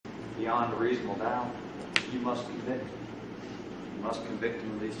beyond a reasonable doubt, you must convict him. You must convict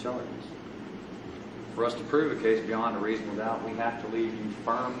him of these charges. For us to prove a case beyond a reasonable doubt, we have to leave you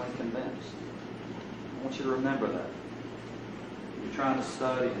firmly convinced. I want you to remember that. You're trying to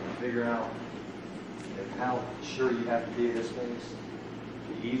study and figure out how sure you have to be in this case.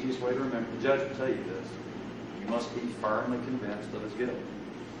 The easiest way to remember, the judge will tell you this, you must be firmly convinced of his guilt.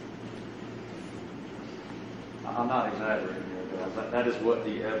 I'm not exaggerating here, guys. That is what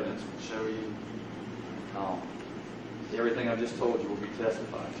the evidence will show you. Everything I've just told you will be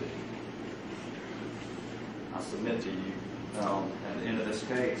testified to. I submit to you, at the end of this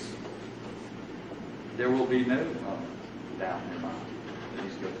case, there will be no doubt in your mind that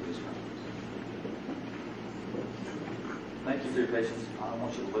he's guilty of these crimes. Thank you for your patience. I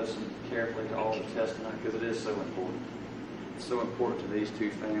want you to listen carefully to all the testimony because it is so important. It's so important to these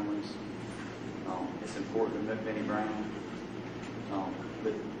two families. It's important to Benny Brown.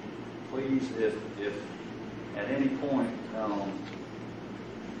 But please, if at any point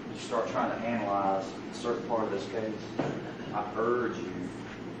you start trying to analyze a certain part of this case, I urge you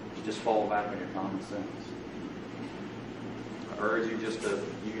to just fall back on your common sense. I urge you just to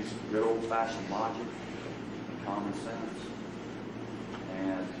use good old-fashioned logic and common sense.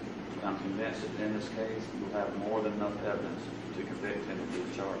 And I'm convinced that in this case, you'll have more than enough evidence to convict him of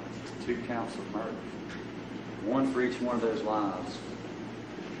these charges. 2 counts of murder. 1 for each one of those lives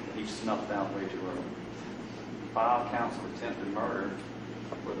he snuffed out way too early. 5 counts of attempted murder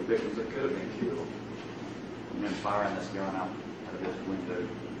for the victims that could have been killed. And then firing this gun out of his window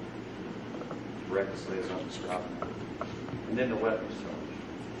recklessly as I'm describing it. And then the weapons charge.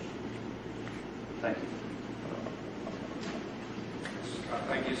 Thank you.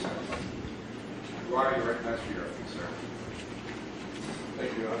 Thank you, sir. Dwyer, you recognize for your opening, sir.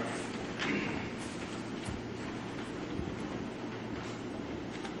 Thank you, Your Honor.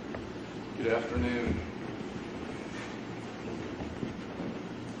 Good afternoon.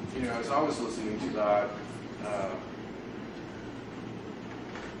 You know, as I was listening to that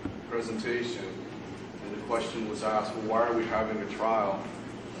presentation, and the question was asked, well, why are we having a trial?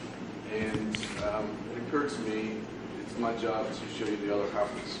 And it occurred to me, it's my job to show you the other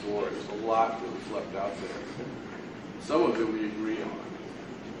half of the story. There's a lot that was left out there. Some of it we agree on.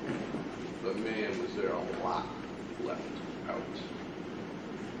 But man, was there a lot left out.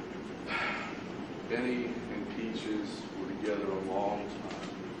 Benny and Peaches were together a long time.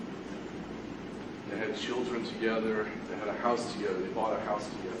 They had children together. They had a house together. They bought a house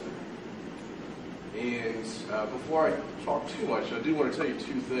together. And before I talk too much, I do want to tell you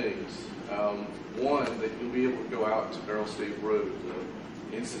 2 things. One, that you'll be able to go out to Barrel State Road,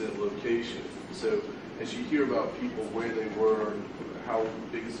 the incident location. So as you hear about people, where they were, and how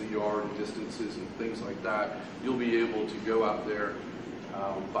big is the yard and distances and things like that, you'll be able to go out there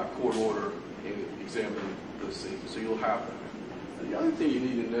by court order and examine those things. So you'll have that. And the other thing you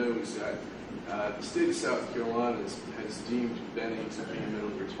need to know is that the state of South Carolina has deemed Benny to be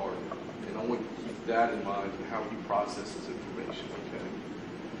mentally retarded. And I want you to keep that in mind and how he processes information, okay?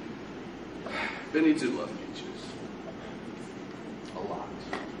 Benny did love Peaches. A lot.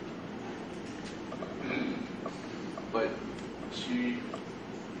 But she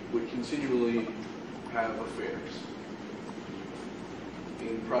would continually have affairs. And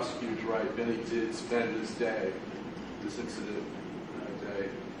the prosecutor's right, Benny did spend this incident day,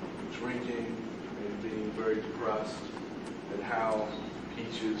 drinking and being very depressed, and how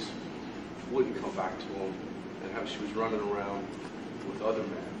Peaches wouldn't come back to him, and how she was running around with other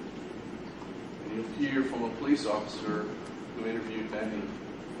men. And you'll hear from a police officer who interviewed Benny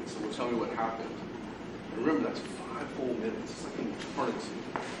and said, well, tell me what happened. And remember, that's 5 full minutes. It's like an eternity.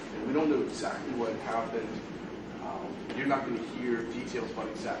 And we don't know exactly what happened. You're not going to hear details about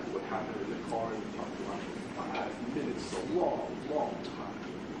exactly what happened in the car. And we're talking about 5 minutes. It's a long, long time.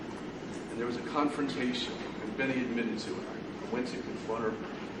 And there was a confrontation, and Benny admitted to it. I went to confront her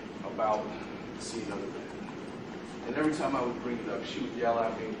about seeing other men. And every time I would bring it up, she would yell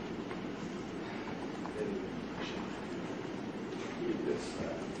at me, and she did this,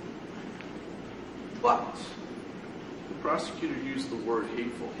 that. But the prosecutor used the word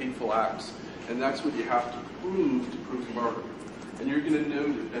hateful acts, and that's what you have to prove murder. And you're going to know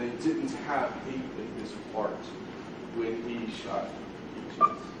that Benny didn't have hate in his heart when he shot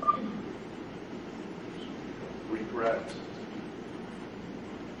Peaches. Regret,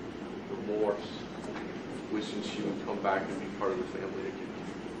 remorse, wishing she would come back and be part of the family again.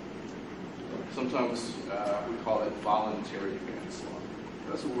 Sometimes we call it voluntary manslaughter.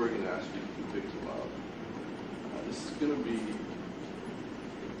 That's what we're going to ask you to convict him of. This is going to be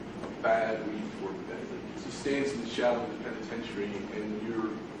a bad week for Benny. He stands in the shadow of the penitentiary, and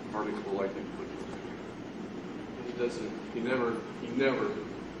you're article like they put it. He never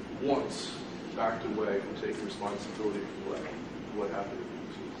once backed away from taking responsibility for what happened to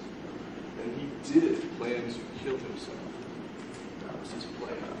Peaches. And he did plan to kill himself. That was his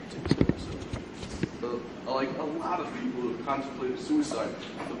plan, to kill himself. But like a lot of people who have contemplated suicide,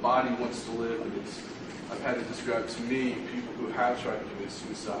 the body wants to live, and I've had it described to me people who have tried to commit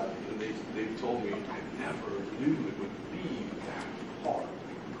suicide, and they've told me, I never knew it would be that hard.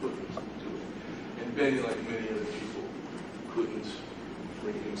 I couldn't do it. And Benny, like many other people, couldn't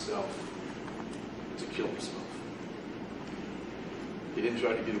bring himself to kill himself. He didn't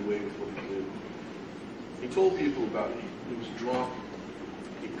try to get away with what he did. He told people about it. He was drunk.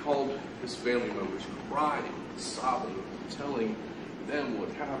 He called his family members, crying, sobbing, telling them what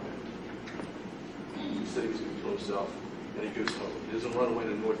happened. He said he was going to kill himself, and he goes home. He doesn't run away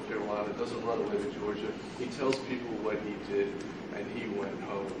to North Carolina, doesn't run away to Georgia. He tells people what he did, and he went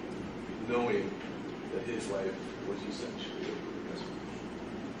home, knowing that his life was essentially over.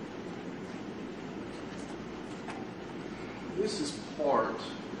 This is part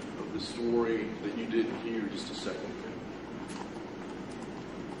of the story that you didn't hear just a second ago.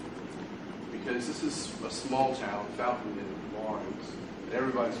 Because this is a small town, Falcon and Lawrence, and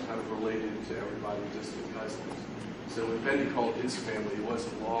everybody's kind of related to everybody, distant cousins. So when Benny called his family, it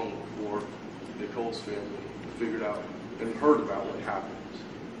wasn't long before Nicole's family figured out and heard about what happened.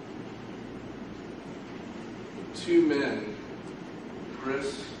 The two men,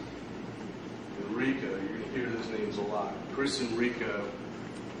 Chris and Rico, you're going to hear those names a lot. Chris and Rico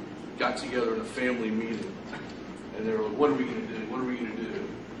got together in a family meeting, and they were like, what are we going to do? What are we going to do?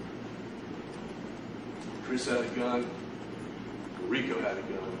 Chris had a gun, Rico had a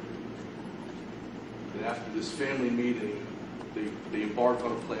gun. And after this family meeting, they embarked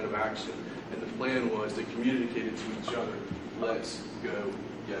on a plan of action. And the plan was they communicated to each other, let's go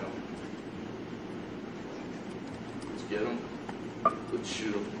get them. Let's get them, let's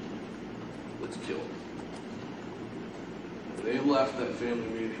shoot them, let's kill them. And they left that family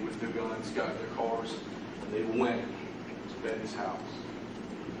meeting with their guns, got in their cars, and they went to Benny's house.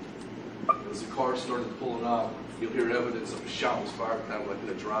 As the car started pulling up, you'll hear evidence of a shot was fired kind of like in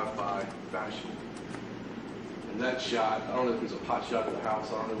a drive-by fashion. And that shot, I don't know if it was a pot shot of the house,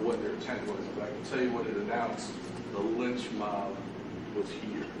 I don't know what their intent was, but I can tell you what it announced. The lynch mob was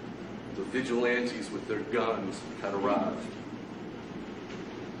here. The vigilantes with their guns had arrived.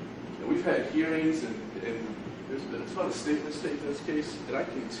 And we've had hearings, and there's been a ton of statements taken in this case, and I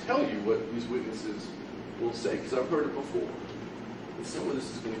can tell you what these witnesses will say, because I've heard it before. And some of this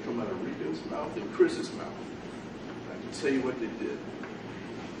is going to come out of Rico's mouth and Chris's mouth. I can tell you what they did.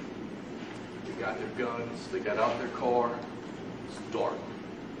 They got their guns, they got out their car, it's dark.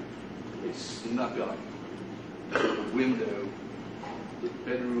 They snuck up to the window, the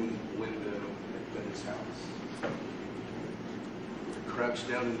bedroom window at Benny's house. They crouched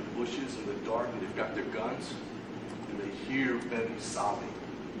down in the bushes in the dark, and they've got their guns, and they hear Benny sobbing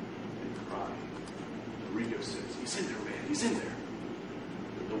and crying. And Rico says, he's in there, man, he's in there.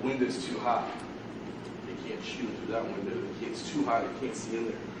 But the window's too high. They can't shoot through that window. It's too high, they can't see in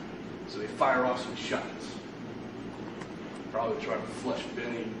there. So they fire off some shots. Probably trying to flush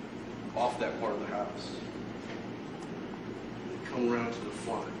Benny off that part of the house. They come around to the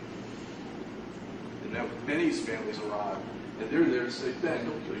front. And now Benny's family's arrived, and they're there to say, Ben,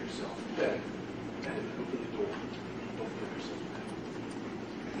 don't kill yourself. Ben, open the door. Don't kill yourself,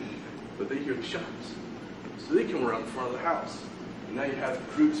 Ben. But they hear the shots. So they come around the front of the house. And now you have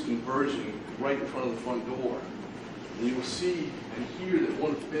groups converging right in front of the front door. And you will see and hear that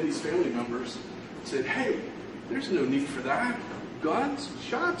one of Benny's family members said, hey, there's no need for that. Guns,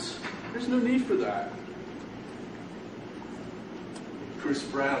 shots, there's no need for that. Chris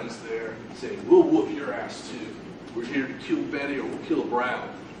Brown is there saying, we'll whoop your ass too. We're here to kill Benny or we'll kill Brown.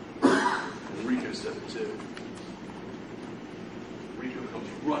 And Rico said it too. Rico comes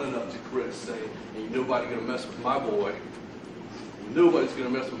running up to Chris saying, ain't nobody gonna mess with my boy. Nobody's gonna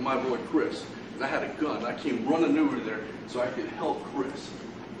mess with my boy Chris. And I had a gun. I came running over there so I could help Chris.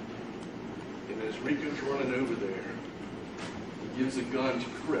 And as Rico's running over there, he gives a gun to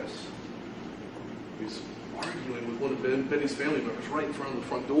Chris. He's arguing with one of Benny's family members right in front of the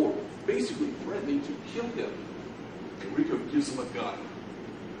front door, basically threatening to kill him. And Rico gives him a gun.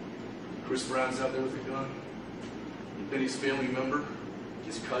 Chris Brown's out there with a gun. And Benny's family member,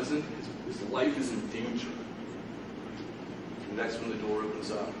 his cousin, his life is in danger. And that's when the door opens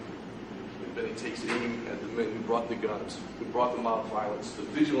up. And Benny takes aim at the men who brought the guns, who brought the mob violence, the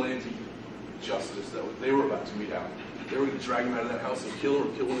vigilante justice that they were about to mete out. They were going to drag him out of that house and kill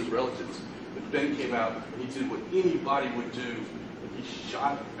him or kill one of his relatives. But Ben came out and he did what anybody would do in He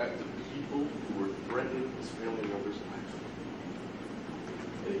shot at the people who were threatening his family members' life.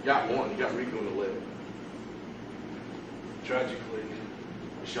 And he got one. He got Rico in the leg. Tragically,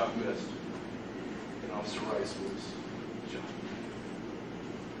 the shot missed, and Officer Rice was shot.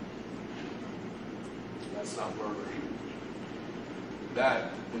 That's not murder.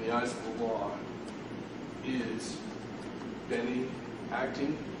 That, in the eyes of the law, is Benny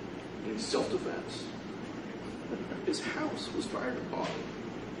acting in self-defense. His house was fired upon.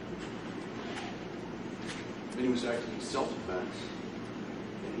 Benny was acting in self-defense,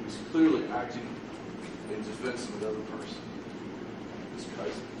 and he was clearly acting in defense of another person, his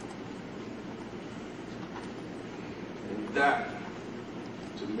cousin. And that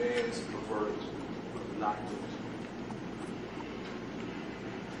demands a verdict of not guilty.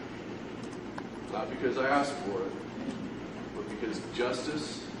 Not because I asked for it, but because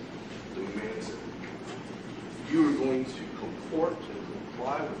justice demands it. If you are going to comport and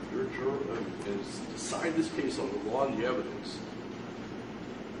comply with your juror and decide this case on the law and the evidence,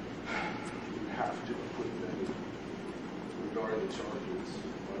 you have to acquit Benny regarding the charges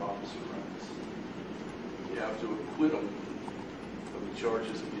by Officer Rice. You have to acquit him of the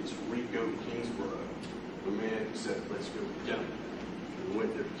charges against Rico Kingsborough, the man who said, "Let's go get him," and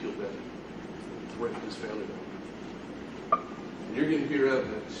went there to kill Benny. Threatened his family member. And you're going to hear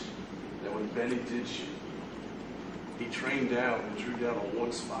evidence that when Benny did shoot, he trained down and drew down on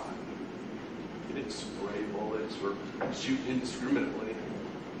one spot. He didn't spray bullets or shoot indiscriminately.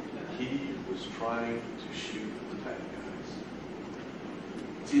 He was trying to shoot the bad guys.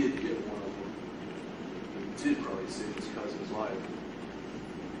 He did get one of them. He did probably save his cousin's life.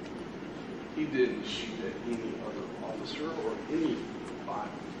 He didn't shoot at any other officer or any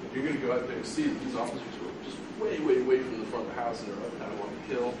body. You're going to go out there and see that these officers were just way, way away from the front of the house, and they're up kind of on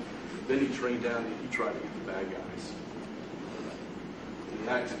the hill. Then he trained down and he tried to get the bad guys. He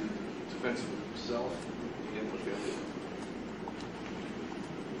acted in defense of himself and the family.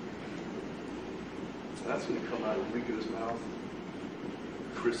 And that's going to come out of Rico's mouth,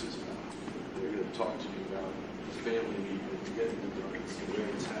 Chris's mouth. They're going to talk to you about the family meeting, getting the guns, and where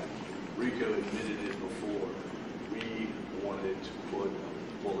it's at. Rico admitted it before. We wanted to put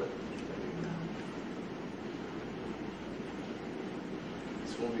bullet.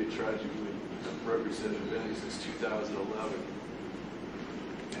 It's going to be a tragic week. I've represented Benny since 2011.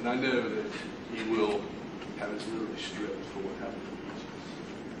 And I know that he will have his liberty stripped for what happened to Peaches.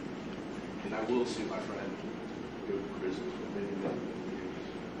 And I will see my friend go to prison for many, many, many years.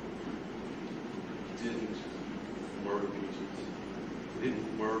 He didn't murder Peaches. He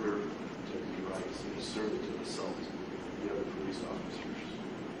didn't murder Deputy Rice. And he certainly didn't assault the other police officers.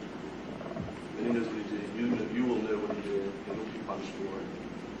 And he knows what he did. You will know what he did, and he'll be punished for it.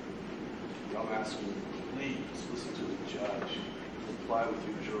 And I'm asking you, please listen to the judge, comply with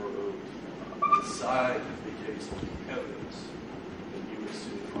your juror oath, and decide the case on the evidence that you will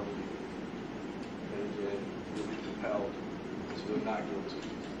see in front of you. And again, you'll be compelled to go not guilty.